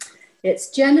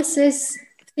It's Genesis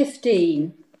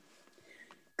 15,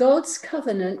 God's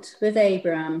covenant with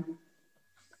Abraham.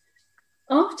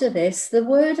 After this, the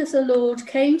word of the Lord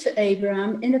came to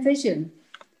Abraham in a vision.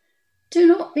 Do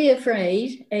not be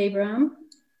afraid, Abraham.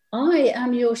 I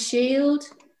am your shield,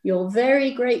 your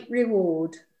very great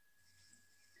reward.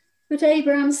 But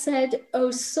Abraham said, O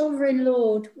sovereign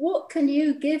Lord, what can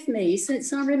you give me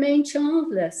since I remain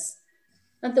childless?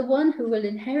 And the one who will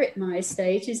inherit my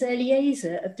estate is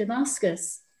Eliezer of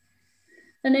Damascus.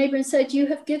 And Abraham said, you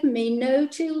have given me no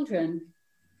children,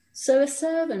 so a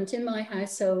servant in my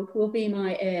household will be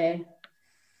my heir.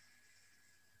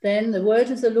 Then the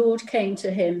word of the Lord came to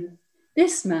him,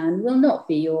 this man will not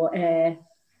be your heir,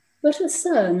 but a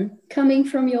son coming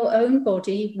from your own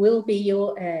body will be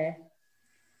your heir.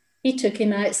 He took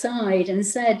him outside and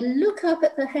said, look up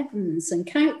at the heavens and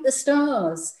count the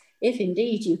stars, if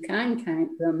indeed you can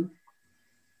count them.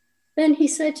 Then he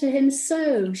said to him,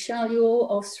 so shall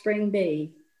your offspring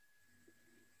be.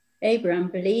 Abraham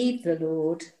believed the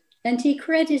Lord, and he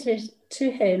credited it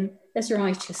to him as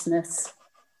righteousness.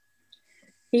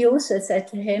 He also said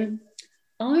to him,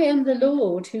 I am the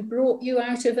Lord who brought you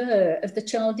out of Ur of the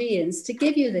Chaldeans to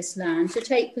give you this land to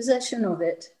take possession of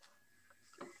it.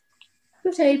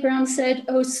 But Abraham said,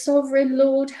 O sovereign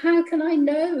Lord, how can I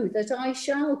know that I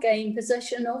shall gain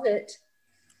possession of it?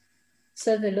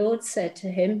 So the Lord said to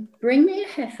him, bring me a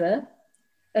heifer,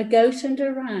 a goat and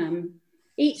a ram,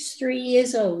 each 3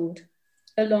 years old,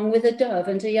 along with a dove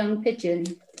and a young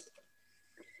pigeon.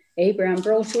 Abraham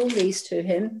brought all these to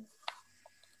him,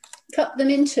 cut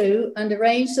them in two, and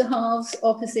arranged the halves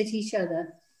opposite each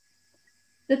other.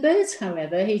 The birds,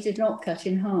 however, he did not cut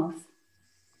in half.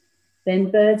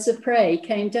 Then birds of prey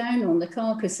came down on the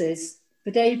carcasses,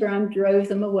 but Abraham drove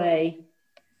them away.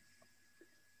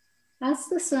 As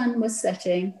the sun was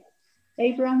setting,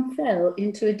 Abraham fell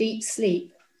into a deep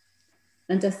sleep,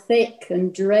 and a thick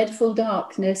and dreadful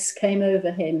darkness came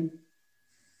over him.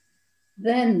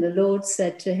 Then the Lord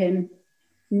said to him,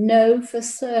 know for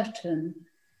certain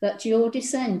that your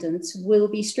descendants will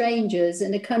be strangers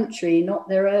in a country not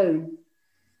their own,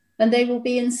 and they will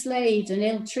be enslaved and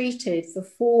ill-treated for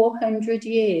 400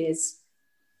 years.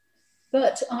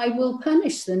 But I will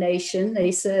punish the nation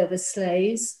they serve as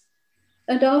slaves,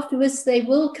 and afterwards they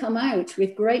will come out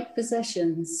with great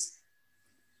possessions.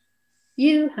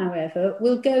 You, however,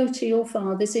 will go to your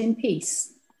fathers in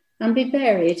peace and be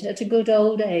buried at a good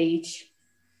old age.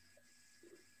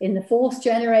 In the 4th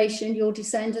generation, your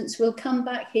descendants will come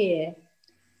back here,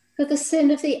 for the sin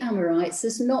of the Amorites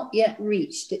has not yet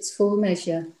reached its full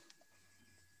measure.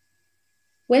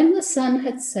 When the sun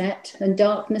had set and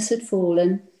darkness had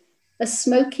fallen, a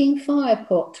smoking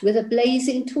firepot with a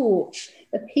blazing torch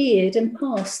appeared and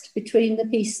passed between the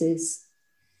pieces.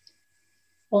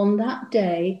 On that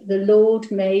day, the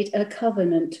Lord made a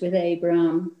covenant with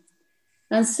Abraham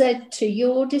and said to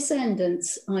your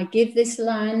descendants, I give this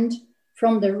land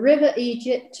from the river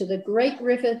Egypt to the great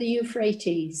river, the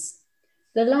Euphrates,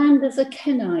 the land of the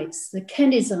Kenites, the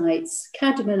Kenizzites,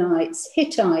 Cadmonites,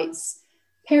 Hittites,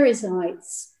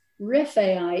 Perizzites,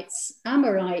 Rephaites,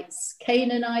 Amorites,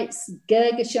 Canaanites,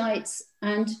 Girgashites,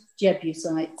 and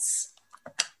Jebusites.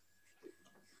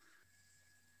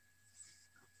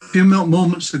 A few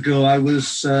moments ago, I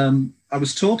was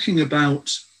talking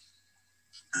about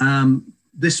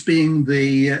this being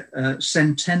the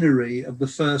centenary of the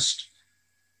first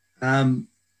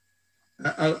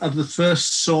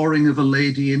soaring of a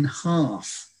lady in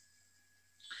half.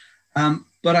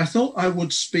 But I thought I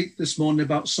would speak this morning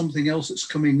about something else that's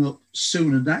coming up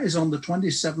soon, and that is on the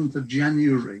 27th of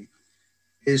January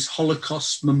is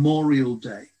Holocaust Memorial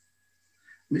Day.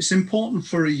 And it's important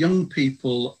for young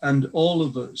people and all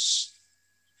of us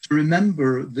to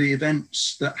remember the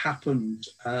events that happened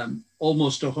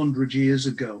almost 100 years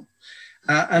ago.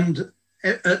 And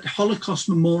at Holocaust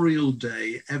Memorial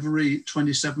Day, every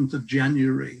 27th of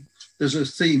January, there's a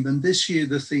theme. And this year,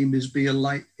 the theme is Be a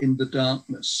Light in the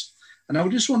Darkness. And I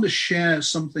just want to share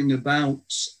something about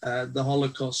the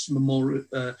Holocaust Memorial,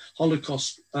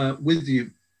 with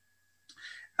you.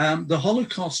 The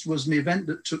Holocaust was an event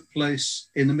that took place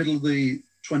in the middle of the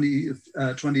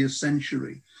 20th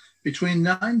century. Between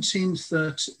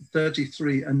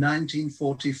 1933 and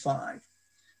 1945,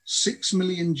 6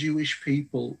 million Jewish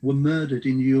people were murdered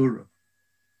in Europe.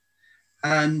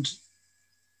 And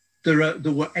there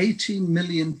were 18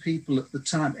 million people at the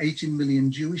time, 18 million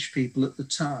Jewish people at the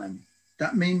time.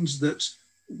 That means that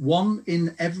 1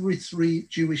 in every 3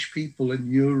 Jewish people in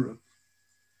Europe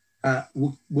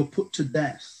were put to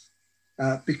death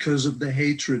because of the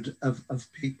hatred of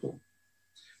people.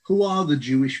 who are the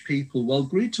Jewish people? Well,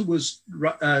 Greta was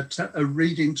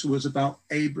reading to us about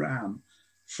Abraham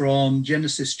from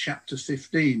Genesis chapter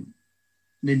 15.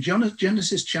 And in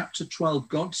Genesis chapter 12,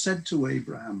 God said to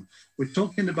Abraham, we're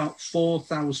talking about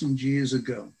 4,000 years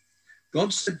ago.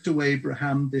 God said to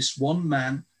Abraham, this one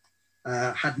man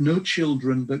had no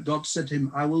children, but God said to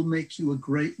him, I will make you a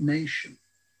great nation.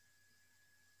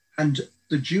 And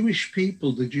the Jewish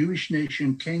people, the Jewish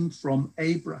nation came from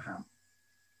Abraham.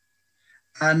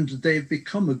 And they've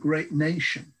become a great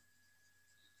nation.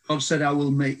 God said, I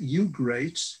will make you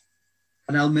great,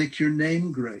 and I'll make your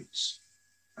name great.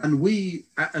 And we,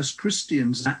 as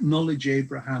Christians, acknowledge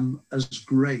Abraham as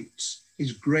great.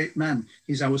 He's a great man.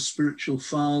 He's our spiritual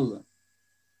father.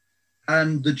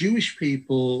 And the Jewish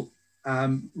people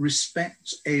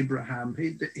respect Abraham.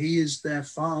 He is their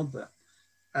father.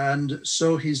 And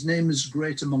so his name is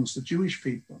great amongst the Jewish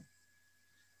people.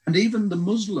 And even the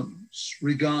Muslims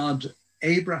regard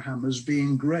Abraham as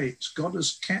being great. God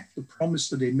has kept the promise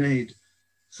that he made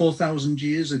 4,000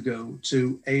 years ago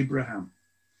to Abraham.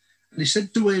 And he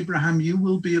said to Abraham, you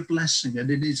will be a blessing. And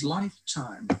in his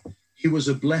lifetime, he was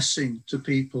a blessing to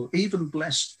people, even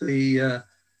blessed the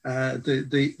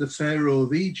Pharaoh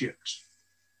of Egypt.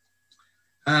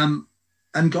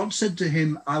 And God said to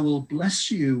him, I will bless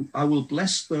you. I will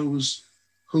bless those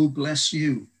who bless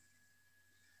you.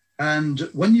 And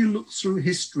when you look through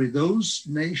history, those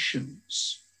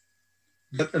nations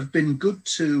that have been good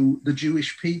to the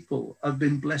Jewish people have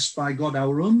been blessed by God.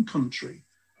 Our own country,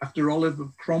 after Oliver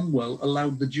Cromwell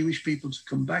allowed the Jewish people to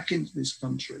come back into this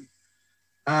country,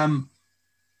 our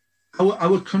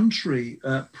country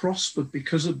prospered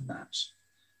because of that.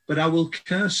 But I will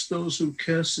curse those who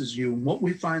curses you. And what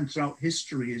we find throughout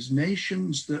history is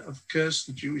nations that have cursed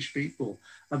the Jewish people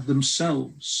have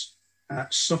themselves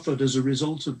suffered as a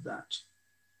result of that.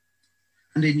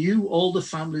 And in you, all the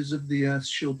families of the earth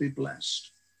shall be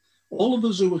blessed. All of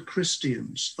us who are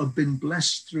Christians have been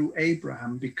blessed through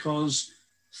Abraham, because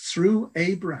through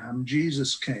Abraham,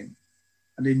 Jesus came.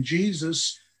 And in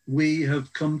Jesus, we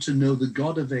have come to know the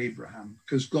God of Abraham,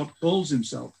 because God calls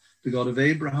himself the God of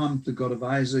Abraham, the God of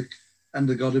Isaac, and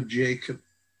the God of Jacob.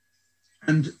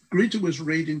 And Greta was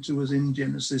reading to us in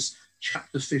Genesis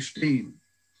chapter 15,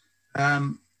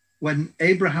 when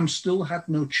Abraham still had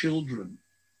no children,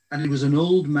 and he was an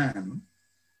old man,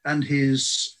 and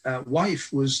his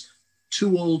wife was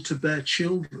too old to bear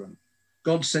children.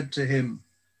 God said to him,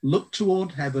 look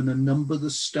toward heaven and number the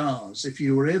stars, if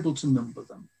you were able to number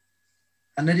them.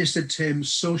 And then he said to him,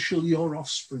 so shall your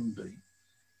offspring be.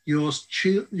 Your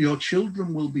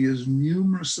children will be as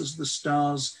numerous as the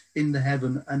stars in the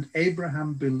heaven. And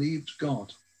Abraham believed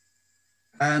God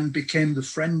and became the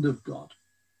friend of God.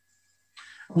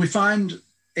 We find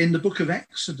in the book of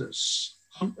Exodus,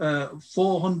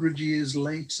 400 years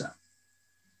later,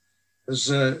 as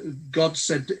God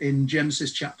said in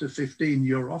Genesis chapter 15,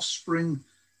 your offspring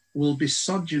will be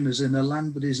sojourners in a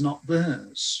land that is not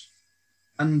theirs,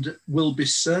 and will be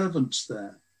servants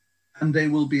there, and they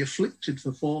will be afflicted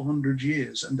for 400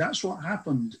 years. And that's what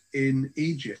happened in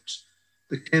Egypt.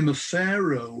 There came a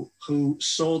Pharaoh who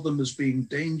saw them as being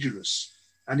dangerous,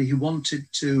 and he wanted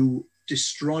to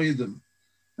destroy them.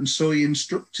 And so he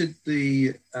instructed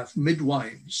the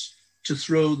midwives to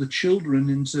throw the children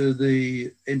into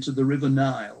the River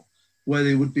Nile, where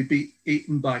they would be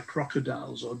eaten by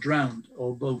crocodiles or drowned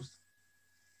or both.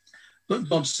 But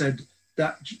God said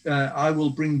that I will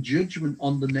bring judgment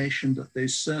on the nation that they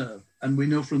serve. And we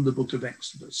know from the book of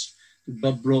Exodus that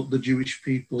God brought the Jewish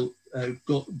people,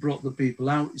 brought the people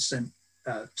out. He sent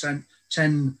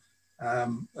 10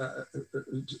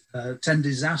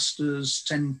 disasters,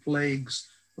 10 plagues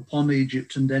upon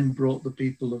Egypt, and then brought the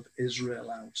people of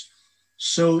Israel out.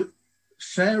 So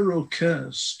Pharaoh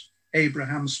cursed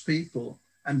Abraham's people,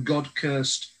 and God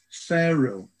cursed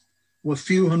Pharaoh. Well, a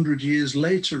few hundred years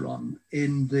later on,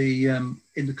 in the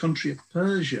country of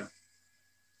Persia,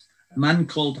 a man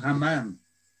called Haman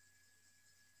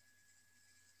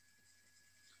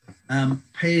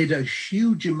paid a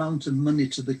huge amount of money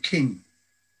to the king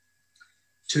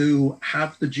to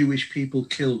have the Jewish people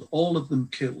killed, all of them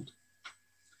killed.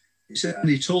 And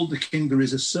he told the king, there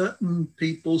is a certain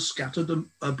people scattered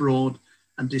abroad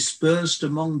and dispersed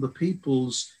among the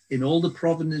peoples in all the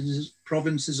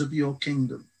provinces of your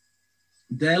kingdom.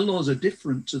 Their laws are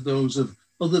different to those of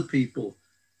other people,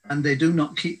 and they do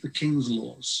not keep the king's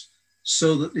laws,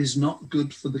 so that it is not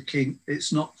good for the king.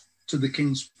 It's not to the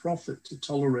king's profit to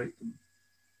tolerate them.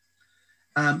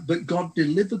 But God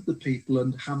delivered the people,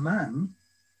 and Haman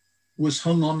was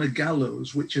hung on a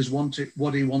gallows, which is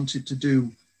what he wanted to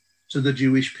do to the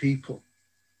Jewish people.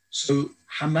 So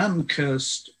Haman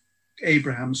cursed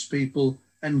Abraham's people,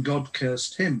 and God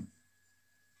cursed him.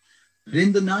 But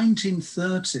in the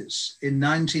 1930s, in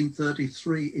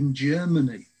 1933 in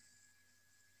Germany,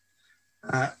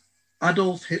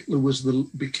 Adolf Hitler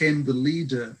became the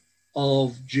leader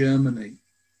of Germany.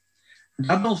 And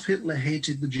Adolf Hitler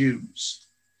hated the Jews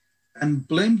and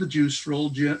blamed the Jews for all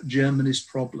Germany's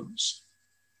problems.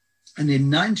 And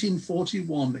in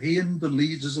 1941, he and the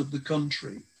leaders of the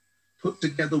country put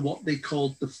together what they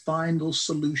called the final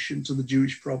solution to the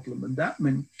Jewish problem. And that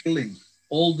meant killing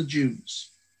all the Jews,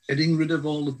 getting rid of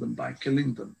all of them by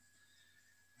killing them.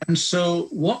 And so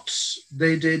what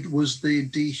they did was they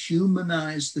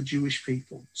dehumanized the Jewish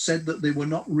people, said that they were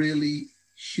not really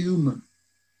human,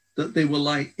 that they were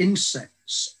like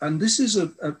insects. And this is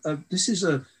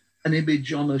an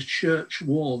image on a church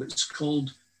wall. It's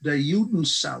called the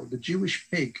Judensau, the Jewish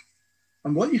pig.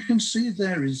 And what you can see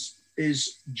there is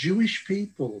Jewish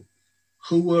people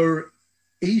who were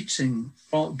eating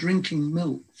or drinking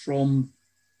milk from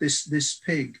this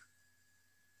pig.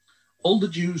 All the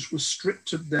Jews were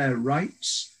stripped of their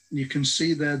rights. You can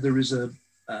see there is a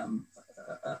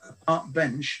park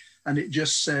bench, and it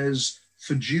just says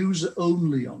for Jews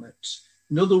only on it.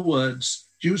 In other words,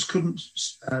 Jews couldn't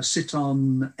sit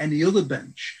on any other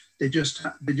bench. They just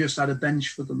had a bench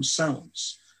for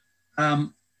themselves.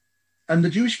 And the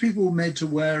Jewish people were made to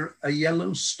wear a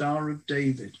yellow Star of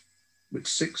David with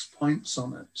 6 points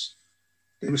on it.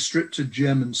 They were stripped of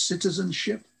German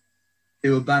citizenship. They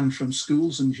were banned from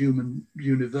schools and human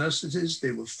universities.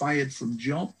 They were fired from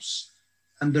jobs,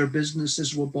 and their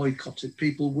businesses were boycotted.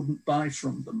 People wouldn't buy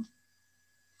from them.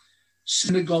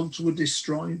 Synagogues were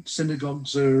destroyed.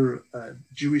 Synagogues are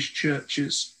Jewish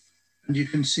churches. And you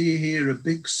can see here a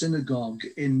big synagogue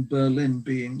in Berlin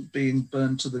being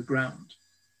burned to the ground.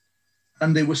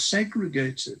 And they were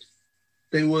segregated.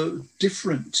 They were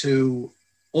different to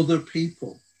other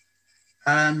people.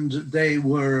 And they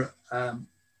were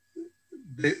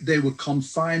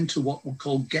confined to what were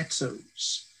called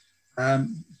ghettos.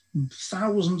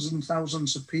 Thousands and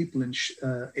thousands of people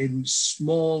in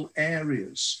small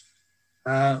areas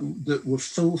that were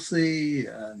filthy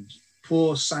and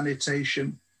poor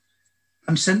sanitation,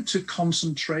 and sent to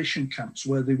concentration camps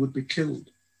where they would be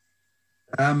killed.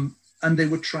 And they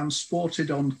were transported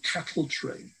on cattle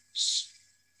trains.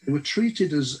 They were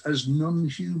treated as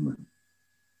non-human.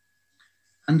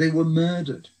 And they were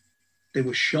murdered. They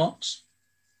were shot.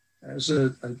 As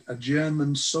a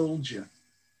German soldier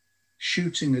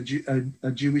shooting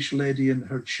a Jewish lady and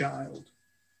her child.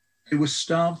 They were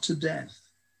starved to death.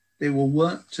 They were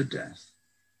worked to death,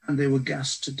 and they were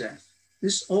gassed to death.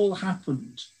 This all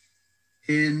happened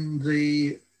in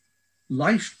the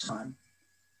lifetime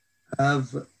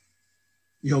of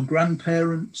your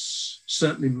grandparents,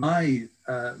 certainly my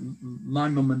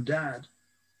mum and dad.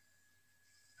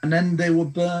 And then they were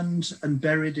burned and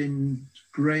buried in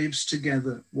graves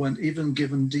together, weren't even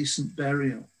given decent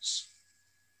burials.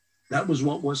 That was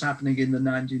what was happening in the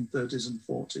 1930s and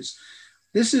 40s.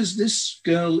 This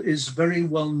girl is very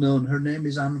well known. Her name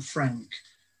is Anne Frank.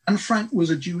 Anne Frank was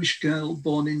a Jewish girl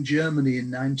born in Germany in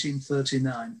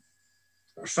 1939.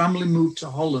 Her family moved to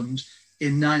Holland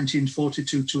in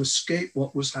 1942 to escape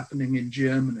what was happening in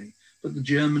Germany. But the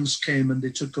Germans came and they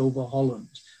took over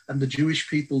Holland. And the Jewish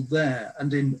people there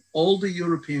and in all the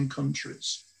European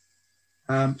countries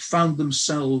found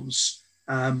themselves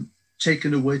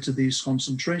taken away to these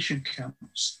concentration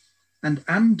camps. And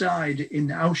Anne died in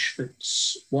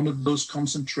Auschwitz, one of those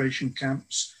concentration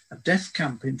camps, a death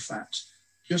camp, in fact,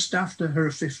 just after her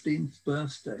 15th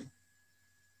birthday.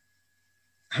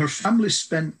 Her family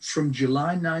spent from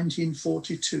July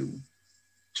 1942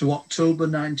 to October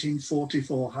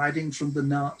 1944 hiding from the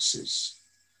Nazis,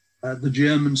 the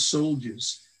German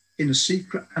soldiers, in a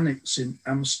secret annex in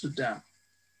Amsterdam.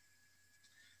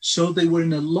 So they were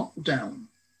in a lockdown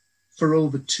for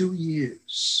over 2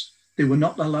 years. They were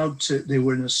not allowed to, they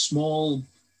were in a small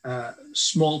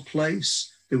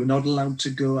place. They were not allowed to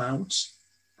go out.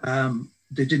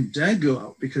 They didn't dare go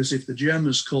out because if the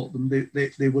Germans caught them,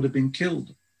 they would have been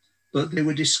killed. But they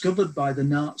were discovered by the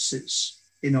Nazis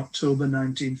in October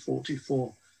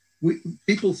 1944.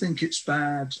 People think it's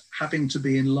bad having to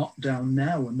be in lockdown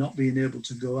now and not being able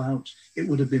to go out. It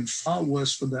would have been far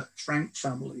worse for that Frank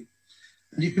family.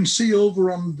 And you can see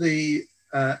over on the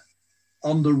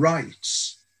right,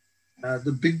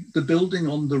 the building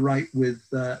on the right with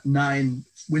 9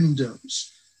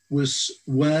 windows was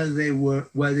where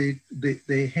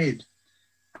they hid.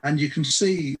 And you can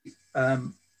see,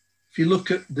 if you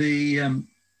look at the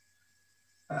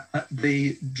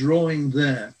drawing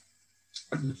there,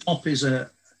 at the top is an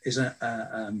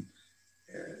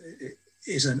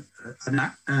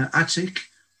attic,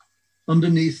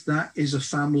 Underneath that is a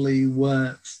family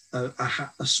where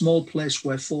a small place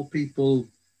where 4 people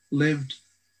lived,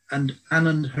 and Anne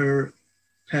and her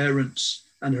parents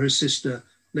and her sister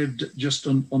lived just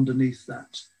underneath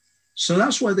that. So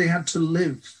that's why they had to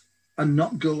live and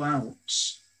not go out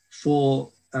for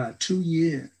 2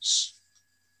 years.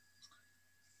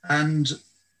 And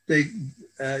they,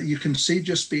 you can see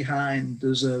just behind,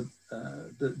 there's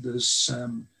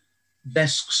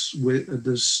desks with,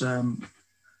 there's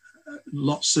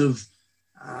lots of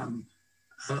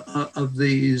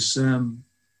these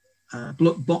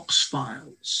box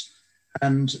files,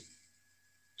 and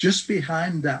just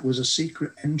behind that was a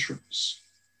secret entrance,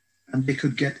 and they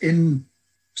could get into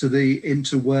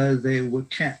where they were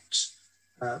kept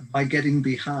by getting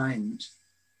behind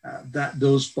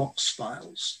those box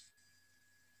files.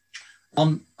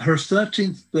 On her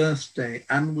 13th birthday,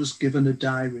 Anne was given a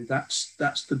diary.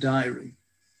 That's the diary.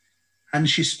 And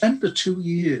she spent the 2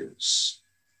 years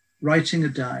writing a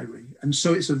diary. And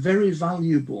so it's a very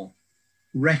valuable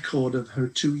record of her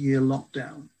 2-year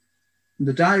lockdown. And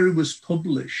the diary was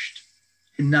published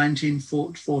in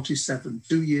 1947,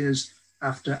 2 years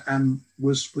after Anne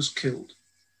was killed.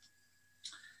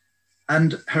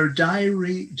 And her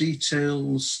diary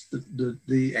details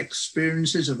the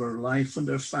experiences of her life and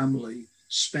her family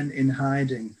spent in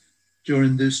hiding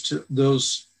during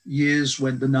those years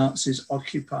when the Nazis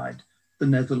occupied the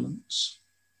Netherlands.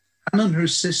 Anne and her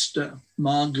sister,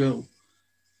 Margot,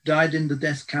 died in the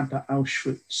death camp at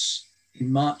Auschwitz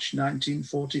in March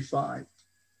 1945.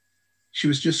 She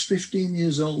was just 15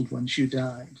 years old when she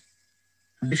died.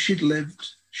 And if she'd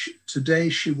lived, today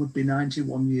she would be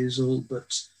 91 years old,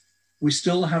 but we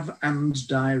still have Anne's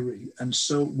diary, and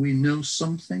so we know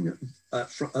something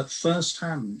at first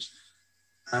hand,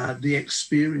 the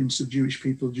experience of Jewish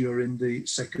people during the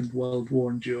Second World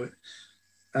War.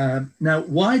 Now,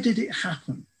 why did it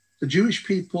happen? The Jewish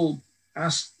people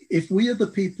asked, if we are the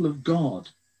people of God,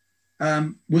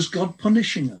 was God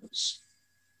punishing us?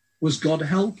 Was God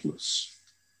helpless?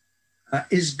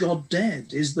 Is God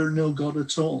dead? Is there no God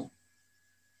at all?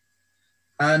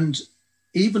 And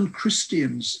even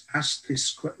Christians ask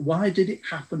this, why did it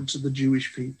happen to the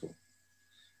Jewish people?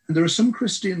 And there are some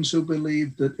Christians who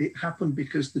believe that it happened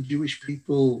because the Jewish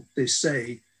people, they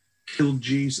say, killed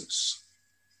Jesus.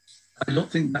 I don't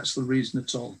think that's the reason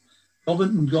at all.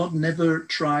 God never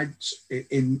tried,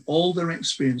 in all their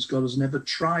experience, God has never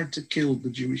tried to kill the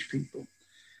Jewish people.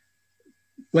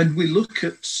 When we look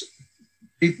at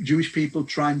Jewish people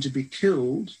trying to be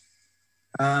killed,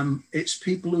 it's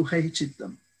people who hated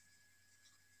them.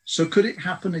 So could it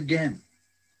happen again?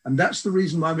 And that's the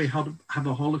reason why we have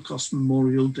a Holocaust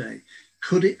Memorial Day.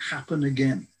 Could it happen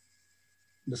again?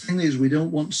 The thing is, we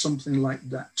don't want something like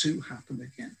that to happen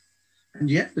again. And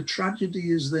yet the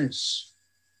tragedy is this,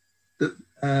 that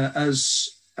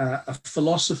as a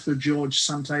philosopher, George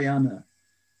Santayana,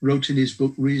 wrote in his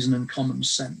book, Reason and Common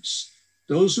Sense,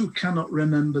 those who cannot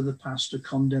remember the past are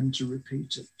condemned to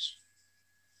repeat it.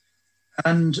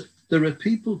 And there are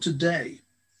people today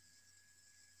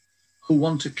who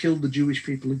want to kill the Jewish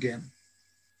people again.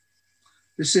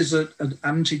 This is an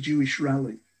anti-Jewish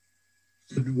rally.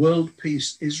 For world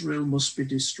peace, Israel must be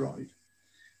destroyed.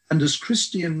 And as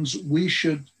Christians, we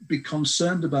should be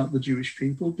concerned about the Jewish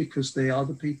people because they are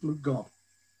the people of God.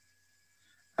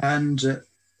 And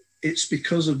it's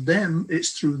because of them,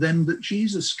 it's through them that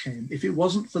Jesus came. If it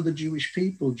wasn't for the Jewish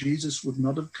people, Jesus would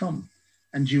not have come.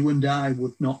 And you and I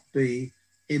would not be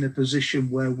in a position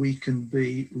where we can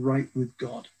be right with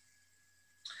God.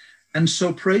 And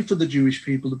so pray for the Jewish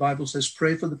people. The Bible says,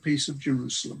 pray for the peace of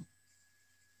Jerusalem.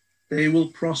 They will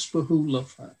prosper who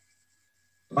love her.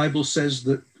 The Bible says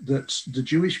that the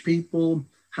Jewish people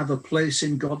have a place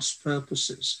in God's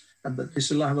purposes, and that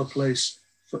this will have a place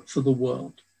for the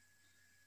world.